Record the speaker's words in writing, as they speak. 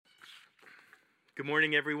Good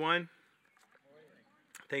morning, everyone.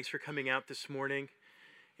 Thanks for coming out this morning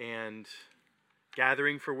and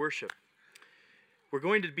gathering for worship. We're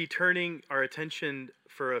going to be turning our attention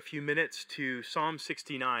for a few minutes to Psalm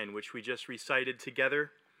 69, which we just recited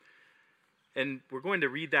together. And we're going to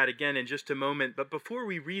read that again in just a moment. But before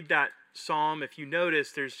we read that psalm, if you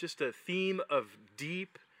notice, there's just a theme of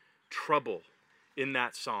deep trouble in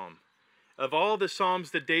that psalm. Of all the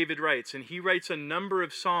psalms that David writes, and he writes a number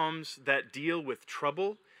of psalms that deal with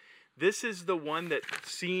trouble, this is the one that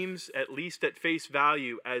seems, at least at face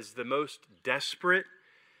value, as the most desperate,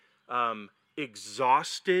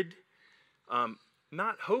 exhausted,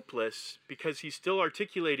 not hopeless, because he's still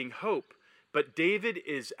articulating hope, but David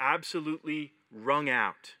is absolutely wrung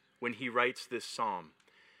out when he writes this psalm.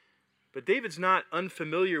 But David's not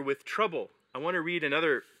unfamiliar with trouble. I want to read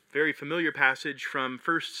another very familiar passage from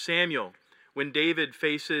 1 Samuel, when David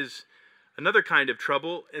faces another kind of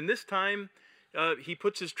trouble, and this time he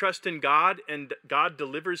puts his trust in God, and God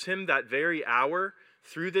delivers him that very hour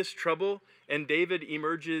through this trouble, and David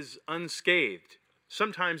emerges unscathed.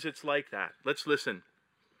 Sometimes it's like that. Let's listen.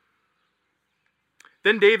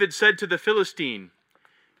 Then David said to the Philistine,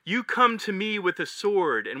 "You come to me with a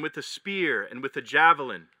sword and with a spear and with a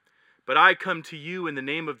javelin, but I come to you in the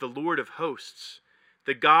name of the Lord of hosts,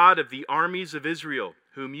 the God of the armies of Israel,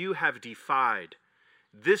 whom you have defied.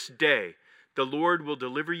 This day the Lord will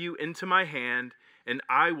deliver you into my hand, and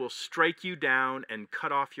I will strike you down and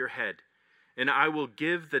cut off your head. And I will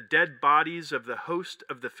give the dead bodies of the host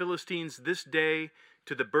of the Philistines this day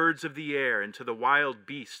to the birds of the air and to the wild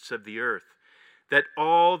beasts of the earth, that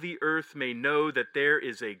all the earth may know that there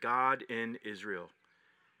is a God in Israel,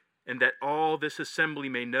 and that all this assembly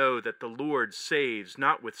may know that the Lord saves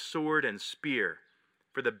not with sword and spear,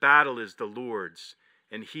 for the battle is the Lord's,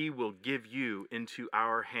 and he will give you into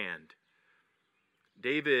our hand."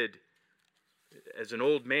 David, as an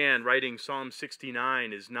old man writing Psalm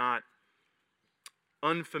 69, is not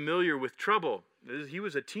unfamiliar with trouble. He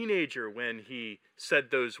was a teenager when he said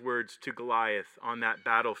those words to Goliath on that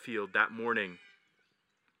battlefield that morning.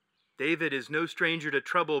 David is no stranger to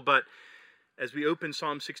trouble, but as we open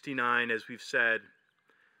Psalm 69, as we've said,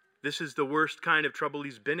 this is the worst kind of trouble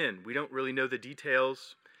he's been in. We don't really know the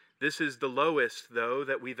details. This is the lowest, though,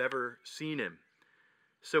 that we've ever seen him.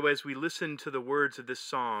 So as we listen to the words of this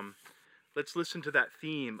psalm, let's listen to that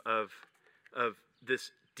theme of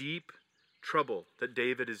this deep trouble that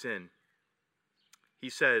David is in.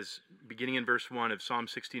 He says, beginning in verse 1 of Psalm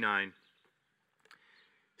 69,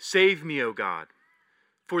 "Save me, O God,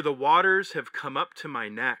 for the waters have come up to my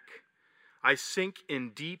neck. I sink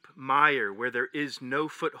in deep mire where there is no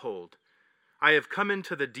foothold. I have come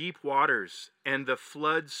into the deep waters, and the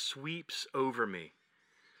flood sweeps over me.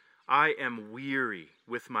 I am weary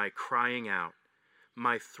with my crying out.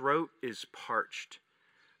 My throat is parched.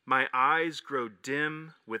 My eyes grow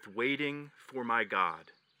dim with waiting for my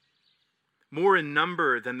God. More in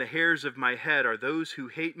number than the hairs of my head are those who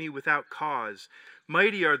hate me without cause.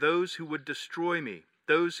 Mighty are those who would destroy me,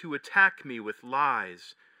 those who attack me with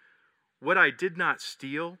lies. What I did not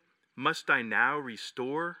steal, must I now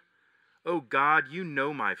restore? O God, you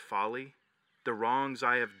know my folly. The wrongs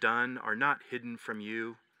I have done are not hidden from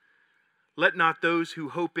you. Let not those who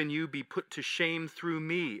hope in you be put to shame through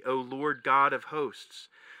me, O Lord God of hosts.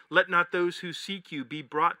 Let not those who seek you be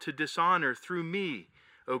brought to dishonor through me,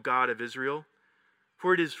 O God of Israel.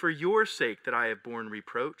 For it is for your sake that I have borne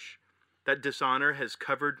reproach, that dishonor has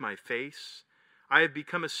covered my face. I have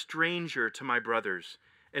become a stranger to my brothers,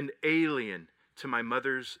 an alien to my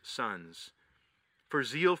mother's sons. For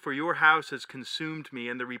zeal for your house has consumed me,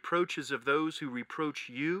 and the reproaches of those who reproach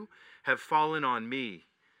you have fallen on me.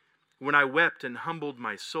 When I wept and humbled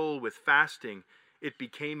my soul with fasting, it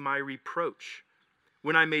became my reproach.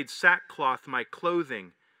 When I made sackcloth my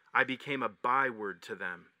clothing, I became a byword to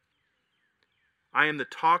them. I am the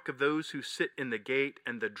talk of those who sit in the gate,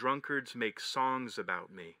 and the drunkards make songs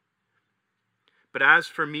about me. But as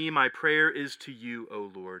for me, my prayer is to you, O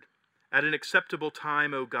Lord. At an acceptable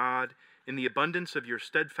time, O God, in the abundance of your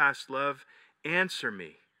steadfast love, answer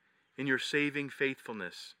me in your saving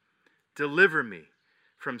faithfulness. Deliver me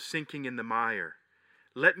from sinking in the mire.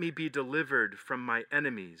 Let me be delivered from my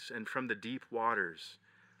enemies and from the deep waters.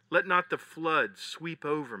 Let not the flood sweep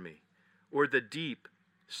over me, or the deep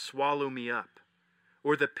swallow me up,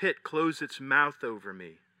 or the pit close its mouth over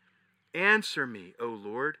me. Answer me, O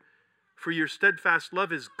Lord, for your steadfast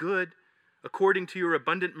love is good. According to your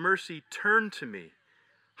abundant mercy, turn to me.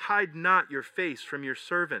 Hide not your face from your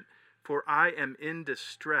servant, for I am in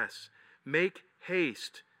distress. Make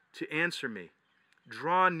haste to answer me.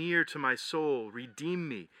 Draw near to my soul, redeem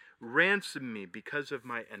me, ransom me because of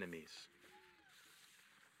my enemies.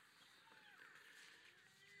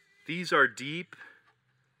 These are deep,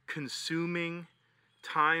 consuming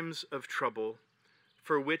times of trouble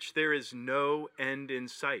for which there is no end in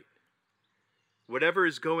sight. Whatever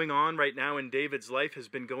is going on right now in David's life has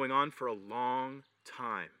been going on for a long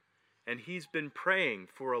time. And he's been praying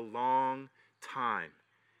for a long time.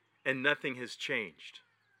 And nothing has changed.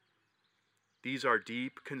 These are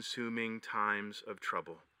deep, consuming times of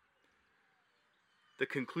trouble. The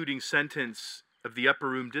concluding sentence of the Upper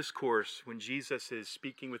Room Discourse, when Jesus is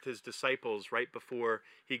speaking with his disciples right before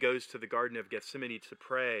he goes to the Garden of Gethsemane to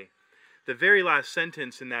pray, the very last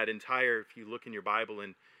sentence in that entire, if you look in your Bible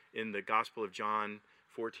in the Gospel of John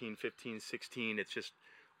 14, 15, 16, it's just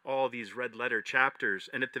all these red letter chapters.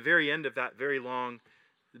 And at the very end of that very long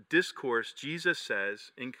discourse, Jesus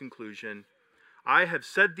says, in conclusion, I have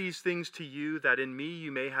said these things to you that in me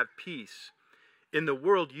you may have peace. In the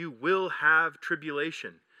world you will have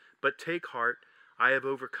tribulation, but take heart, I have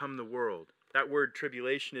overcome the world. That word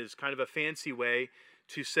tribulation is kind of a fancy way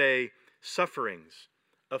to say sufferings,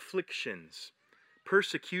 afflictions,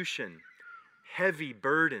 persecution, heavy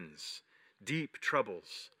burdens, deep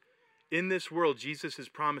troubles. In this world, Jesus is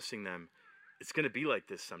promising them, it's going to be like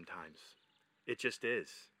this sometimes. It just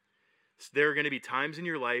is. There are going to be times in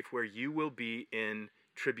your life where you will be in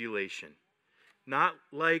tribulation. Not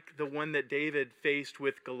like the one that David faced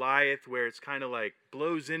with Goliath, where it's kind of like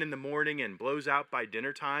blows in the morning and blows out by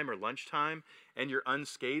dinner time or lunchtime, and you're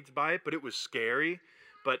unscathed by it, but it was scary,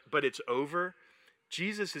 but it's over.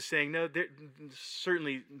 Jesus is saying, no,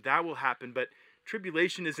 certainly that will happen, but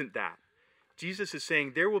tribulation isn't that. Jesus is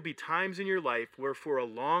saying there will be times in your life where for a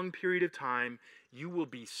long period of time, you will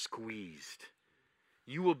be squeezed.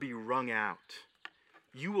 You will be wrung out.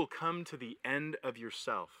 You will come to the end of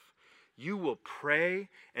yourself. You will pray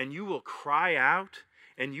and you will cry out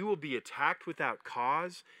and you will be attacked without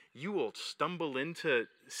cause. You will stumble into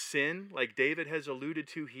sin, like David has alluded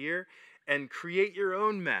to here, and create your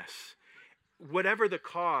own mess. Whatever the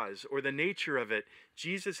cause or the nature of it,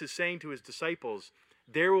 Jesus is saying to his disciples,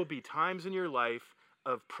 there will be times in your life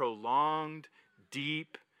of prolonged,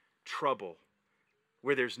 deep trouble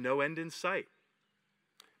where there's no end in sight.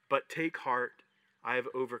 But take heart, I have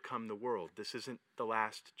overcome the world. This isn't the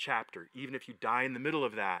last chapter. Even if you die in the middle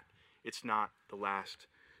of that, it's not the last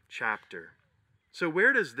chapter. So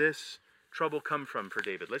where does this trouble come from for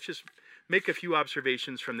David? Let's just make a few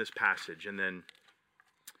observations from this passage and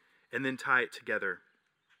then tie it together.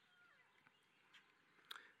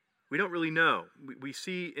 We don't really know. We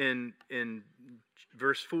see in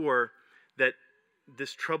verse 4 that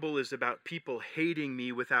this trouble is about people hating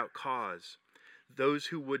me without cause. Those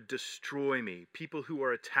who would destroy me, people who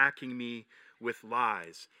are attacking me with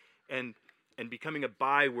lies, and becoming a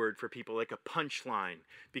byword for people, like a punchline,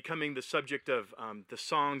 becoming the subject of the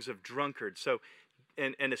songs of drunkards. So,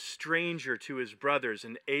 and a stranger to his brothers,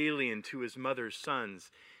 an alien to his mother's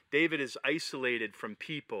sons. David is isolated from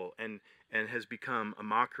people and has become a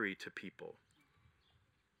mockery to people.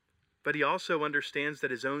 But he also understands that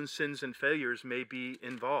his own sins and failures may be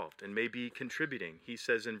involved and may be contributing. He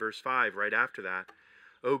says in verse 5, right after that,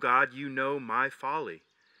 "O God, you know my folly.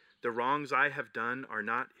 The wrongs I have done are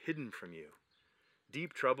not hidden from you."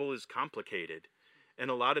 Deep trouble is complicated. And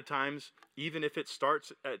a lot of times, even if it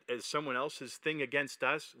starts as someone else's thing against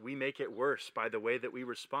us, we make it worse by the way that we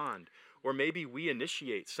respond. Or maybe we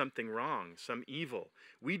initiate something wrong, some evil.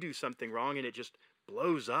 We do something wrong and it just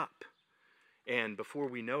blows up. And before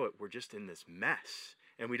we know it, we're just in this mess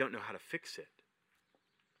and we don't know how to fix it.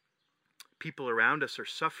 People around us are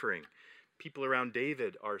suffering. People around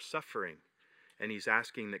David are suffering. And he's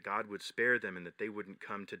asking that God would spare them and that they wouldn't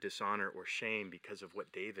come to dishonor or shame because of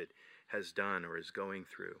what David has done or is going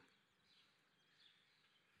through.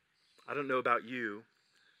 I don't know about you,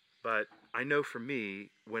 but I know for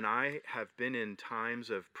me, when I have been in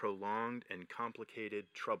times of prolonged and complicated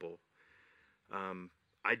trouble,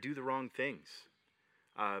 I do the wrong things.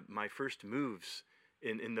 My first moves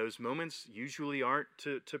in those moments usually aren't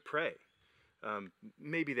to pray.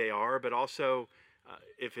 Maybe they are, but also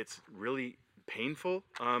if it's really painful,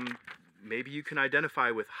 maybe you can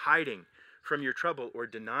identify with hiding from your trouble or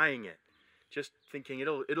denying it. Just thinking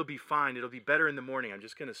it'll be fine, it'll be better in the morning, I'm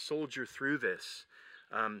just going to soldier through this.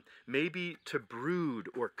 Maybe to brood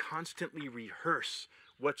or constantly rehearse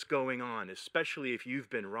what's going on, especially if you've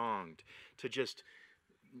been wronged, to just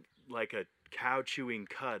like a cow chewing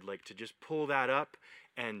cud, like to just pull that up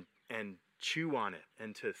and chew on it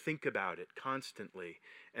and to think about it constantly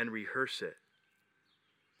and rehearse it.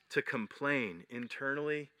 To complain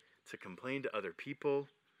internally, to complain to other people,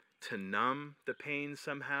 to numb the pain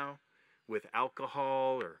somehow with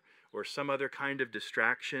alcohol or some other kind of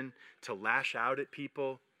distraction, to lash out at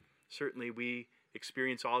people. Certainly we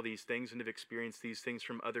experience all these things and have experienced these things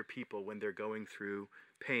from other people when they're going through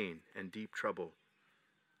pain and deep trouble.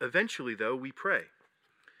 Eventually, though, we pray.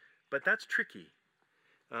 But that's tricky.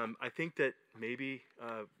 I think that maybe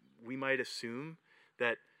we might assume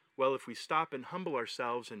that, well, if we stop and humble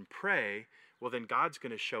ourselves and pray, well, then God's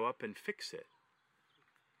going to show up and fix it.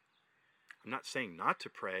 I'm not saying not to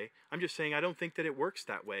pray. I'm just saying I don't think that it works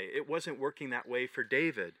that way. It wasn't working that way for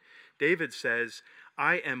David. David says,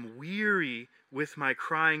 I am weary with my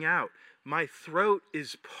crying out. My throat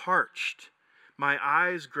is parched. My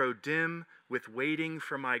eyes grow dim with waiting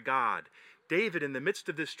for my God. David, in the midst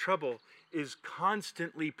of this trouble, is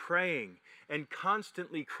constantly praying and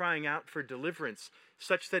constantly crying out for deliverance,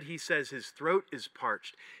 such that he says his throat is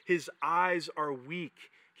parched. His eyes are weak.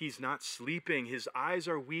 He's not sleeping. His eyes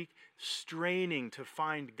are weak, straining to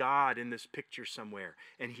find God in this picture somewhere,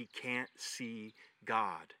 and he can't see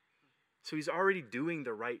God. So he's already doing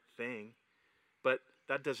the right thing, but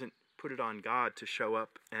that doesn't put it on God to show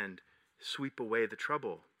up and sweep away the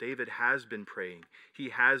trouble. David has been praying. He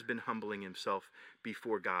has been humbling himself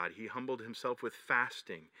before God. He humbled himself with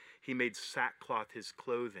fasting. He made sackcloth his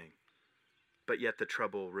clothing, but yet the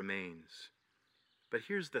trouble remains. But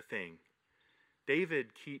here's the thing.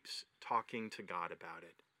 David keeps talking to God about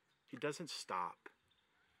it. He doesn't stop.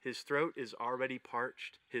 His throat is already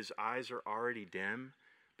parched. His eyes are already dim,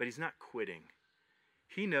 but he's not quitting.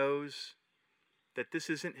 He knows that this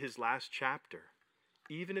isn't his last chapter.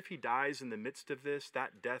 Even if he dies in the midst of this,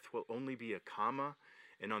 that death will only be a comma,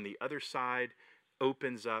 and on the other side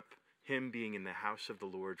opens up him being in the house of the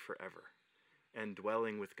Lord forever, and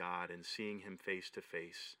dwelling with God and seeing him face to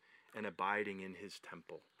face and abiding in his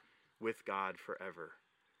temple with God forever.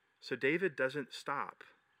 So David doesn't stop.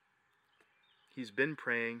 He's been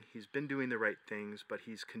praying, he's been doing the right things, but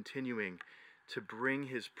he's continuing to bring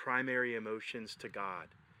his primary emotions to God.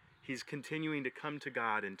 He's continuing to come to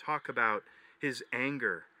God and talk about his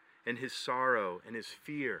anger and his sorrow and his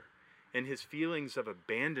fear and his feelings of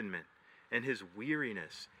abandonment and his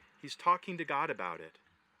weariness. He's talking to God about it.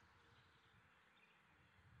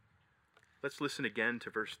 Let's listen again to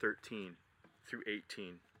verse 13 through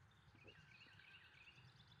 18.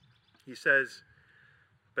 He says,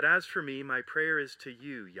 "But as for me, my prayer is to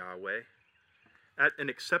you, Yahweh. At an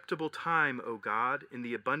acceptable time, O God, in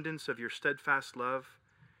the abundance of your steadfast love,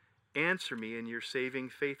 answer me in your saving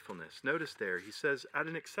faithfulness." Notice there, he says, at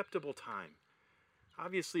an acceptable time.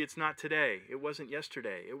 Obviously, it's not today. It wasn't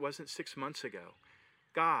yesterday. It wasn't 6 months ago.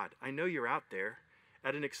 God, I know you're out there.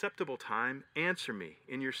 At an acceptable time, answer me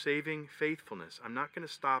in your saving faithfulness. I'm not going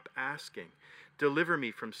to stop asking. Deliver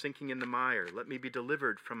me from sinking in the mire. Let me be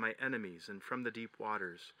delivered from my enemies and from the deep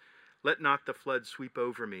waters. Let not the flood sweep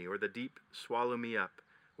over me, or the deep swallow me up,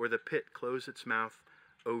 or the pit close its mouth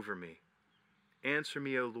over me. Answer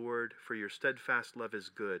me, O Lord, for your steadfast love is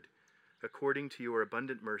good. According to your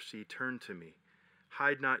abundant mercy, turn to me.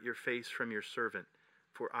 Hide not your face from your servant,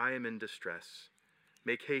 for I am in distress.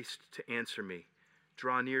 Make haste to answer me.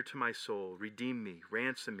 Draw near to my soul. Redeem me.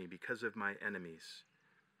 Ransom me because of my enemies.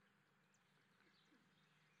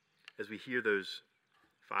 As we hear those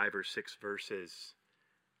 5 or 6 verses,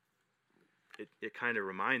 it kind of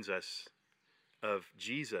reminds us of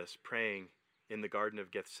Jesus praying in the Garden of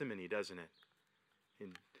Gethsemane, doesn't it?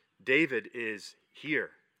 And David is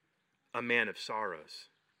here, a man of sorrows,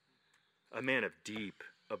 a man of deep,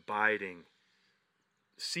 abiding,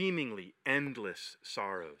 seemingly endless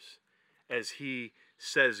sorrows, as he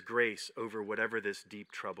says grace over whatever this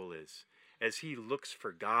deep trouble is, as he looks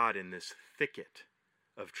for God in this thicket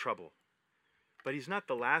of trouble. But he's not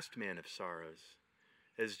the last man of sorrows.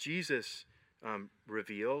 As Jesus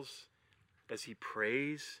reveals, as he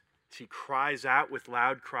prays, as he cries out with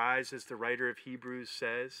loud cries, as the writer of Hebrews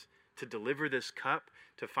says, to deliver this cup,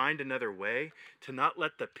 to find another way, to not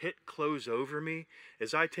let the pit close over me,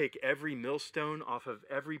 as I take every millstone off of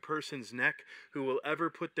every person's neck who will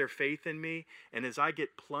ever put their faith in me, and as I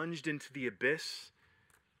get plunged into the abyss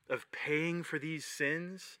of paying for these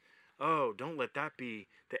sins, oh, don't let that be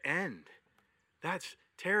the end. That's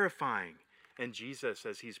terrifying. And Jesus,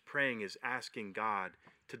 as he's praying, is asking God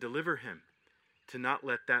to deliver him, to not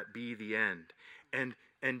let that be the end. And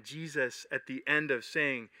Jesus, at the end of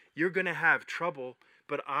saying, you're going to have trouble,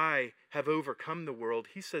 but I have overcome the world,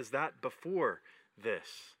 he says that before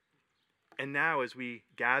this. And now as we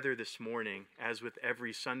gather this morning, as with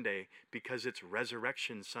every Sunday, because it's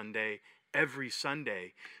Resurrection Sunday, every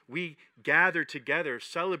Sunday, we gather together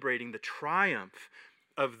celebrating the triumph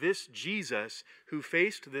of this Jesus who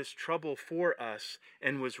faced this trouble for us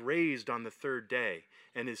and was raised on the third day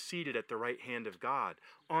and is seated at the right hand of God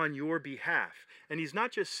on your behalf. And he's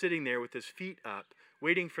not just sitting there with his feet up,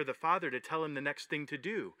 waiting for the Father to tell him the next thing to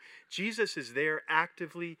do. Jesus is there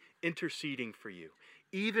actively interceding for you.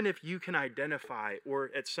 Even if you can identify, or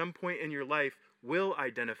at some point in your life will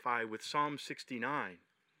identify with Psalm 69,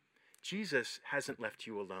 Jesus hasn't left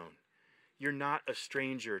you alone. You're not a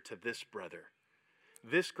stranger to this brother.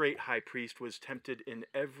 This great high priest was tempted in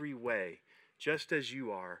every way, just as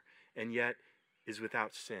you are, and yet is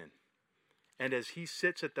without sin. And as he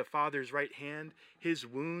sits at the Father's right hand, his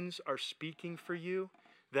wounds are speaking for you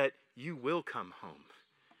that you will come home.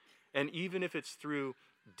 And even if it's through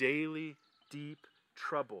daily, deep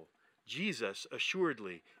trouble, Jesus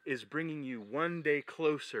assuredly is bringing you one day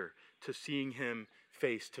closer to seeing him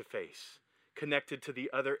face to face, connected to the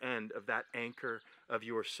other end of that anchor of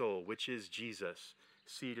your soul, which is Jesus,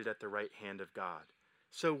 seated at the right hand of God.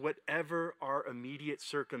 So whatever our immediate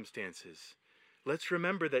circumstances, let's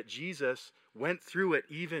remember that Jesus went through it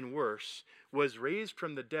even worse, was raised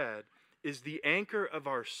from the dead, is the anchor of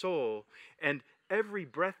our soul, and every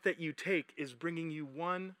breath that you take is bringing you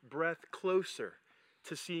one breath closer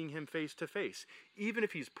to seeing him face to face. Even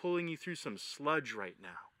if he's pulling you through some sludge right now,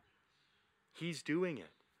 he's doing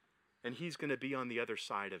it, and he's going to be on the other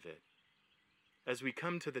side of it. As we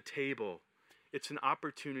come to the table, it's an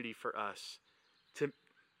opportunity for us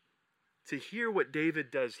to hear what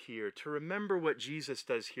David does here, to remember what Jesus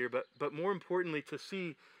does here, but more importantly, to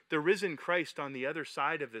see the risen Christ on the other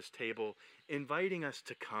side of this table, inviting us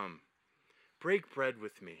to come. Break bread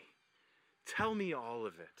with me. Tell me all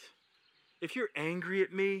of it. If you're angry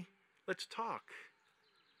at me, let's talk.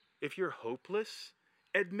 If you're hopeless,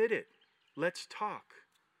 admit it. Let's talk.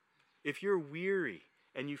 If you're weary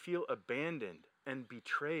and you feel abandoned and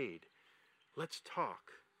betrayed, let's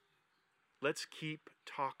talk. Let's keep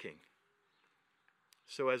talking.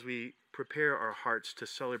 So as we prepare our hearts to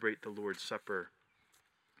celebrate the Lord's Supper,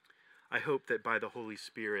 I hope that by the Holy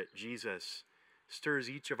Spirit, Jesus stirs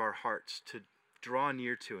each of our hearts to draw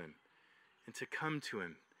near to him and to come to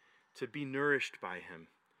him, to be nourished by him,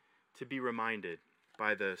 to be reminded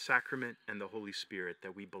by the sacrament and the Holy Spirit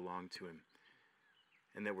that we belong to him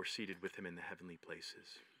and that we're seated with him in the heavenly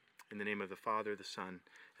places. In the name of the Father, the Son,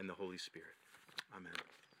 and the Holy Spirit. Amen.